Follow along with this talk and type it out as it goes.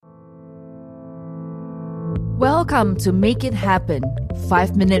Welcome to Make It Happen.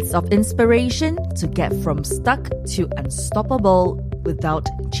 5 minutes of inspiration to get from stuck to unstoppable without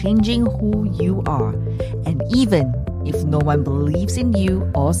changing who you are, and even if no one believes in you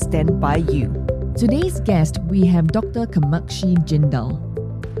or stand by you. Today's guest, we have Dr. Kamakshi Jindal.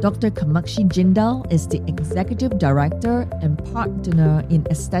 Dr. Kamakshi Jindal is the Executive Director and Partner in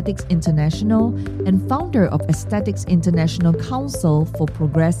Aesthetics International and founder of Aesthetics International Council for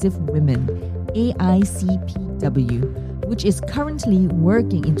Progressive Women, AICPW, which is currently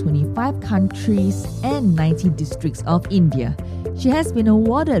working in 25 countries and 90 districts of India. She has been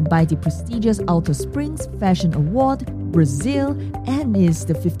awarded by the prestigious Outer Springs Fashion Award, Brazil, and is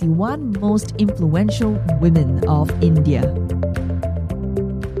the 51 most influential women of India.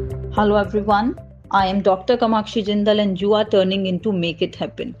 Hello everyone, I am Dr. Kamakshi Jindal and you are turning into Make It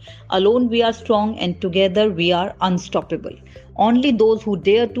Happen. Alone we are strong and together we are unstoppable. Only those who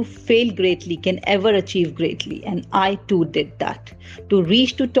dare to fail greatly can ever achieve greatly, and I too did that. To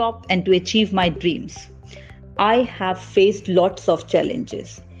reach to top and to achieve my dreams. I have faced lots of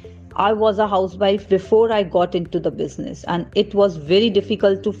challenges. I was a housewife before I got into the business, and it was very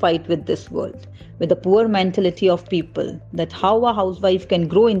difficult to fight with this world, with the poor mentality of people, that how a housewife can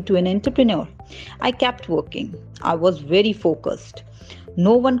grow into an entrepreneur. I kept working. I was very focused.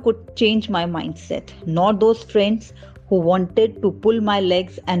 No one could change my mindset, nor those friends who wanted to pull my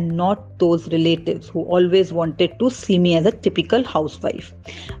legs, and not those relatives who always wanted to see me as a typical housewife.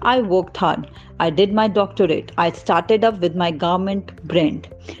 I worked hard. I did my doctorate. I started up with my garment brand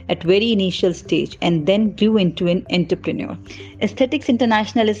at very initial stage and then grew into an entrepreneur. Aesthetics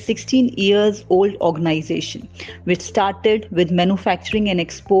International is 16 years old organization which started with manufacturing and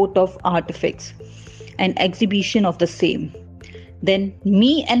export of artifacts and exhibition of the same. Then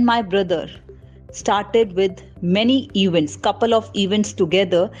me and my brother started with many events, couple of events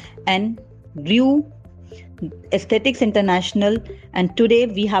together, and grew Aesthetics International, and today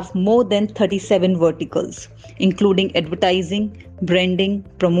we have more than 37 verticals, including advertising, branding,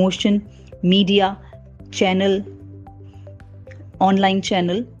 promotion, media, channel, online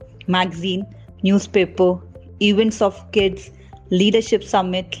channel, magazine, newspaper, events of kids, leadership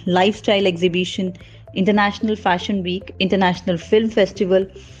summit, lifestyle exhibition, International Fashion Week, International Film Festival,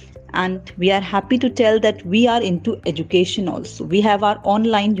 and we are happy to tell that we are into education also. We have our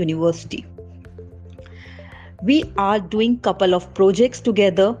online university. We are doing couple of projects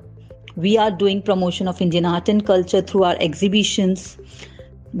together. We are doing promotion of Indian art and culture through our exhibitions.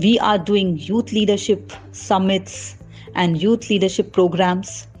 We are doing youth leadership summits and youth leadership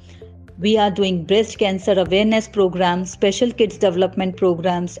programs. We are doing breast cancer awareness programs, special kids development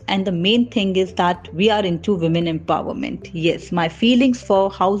programs, and the main thing is that we are into women empowerment. Yes, my feelings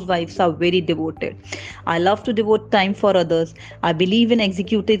for housewives are very devoted. I love to devote time for others. I believe in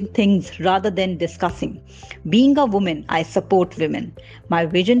executing things rather than discussing. Being a woman, I support women. My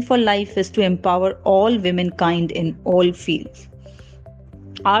vision for life is to empower all womankind in all fields.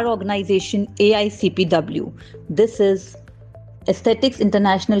 Our organization, AICPW, this is Aesthetics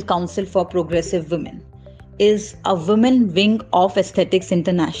International Council for Progressive Women, is a women wing of Aesthetics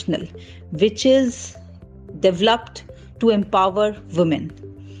International, which is developed to empower women,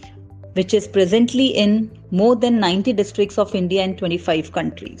 which is presently in more than 90 districts of India and 25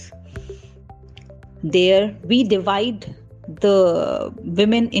 countries. There we divide the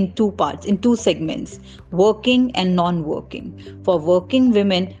women in two parts, in two segments, working and non-working. For working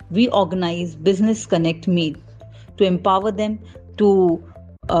women, we organize Business Connect Meet to empower them, to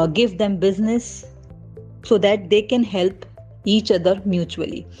give them business so that they can help each other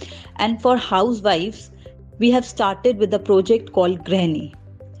mutually. And for housewives, we have started with a project called Granny.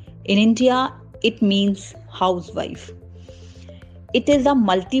 In India, it means housewife. It is a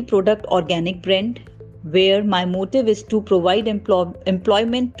multi-product organic brand where my motive is to provide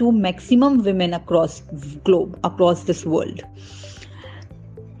employment to maximum women across globe, across this world.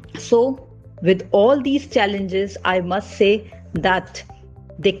 So, with all these challenges, I must say that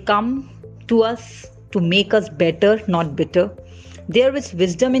they come to us to make us better, not bitter. There is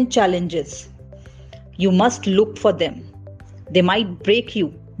wisdom in challenges. You must look for them. They might break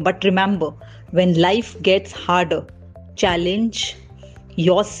you, but remember, when life gets harder, challenge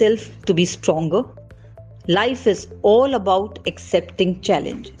yourself to be stronger. Life is all about accepting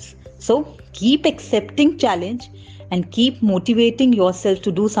challenges. So keep accepting challenge and keep motivating yourself to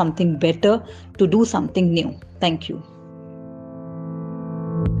do something better, to do something new. Thank you.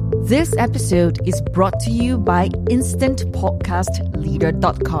 This episode is brought to you by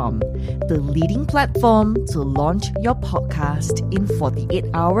InstantPodcastLeader.com, the leading platform to launch your podcast in 48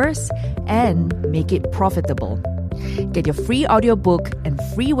 hours and make it profitable. Get your free audiobook and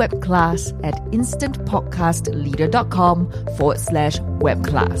free web class at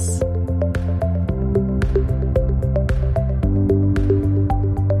instantpodcastleader.com/webclass.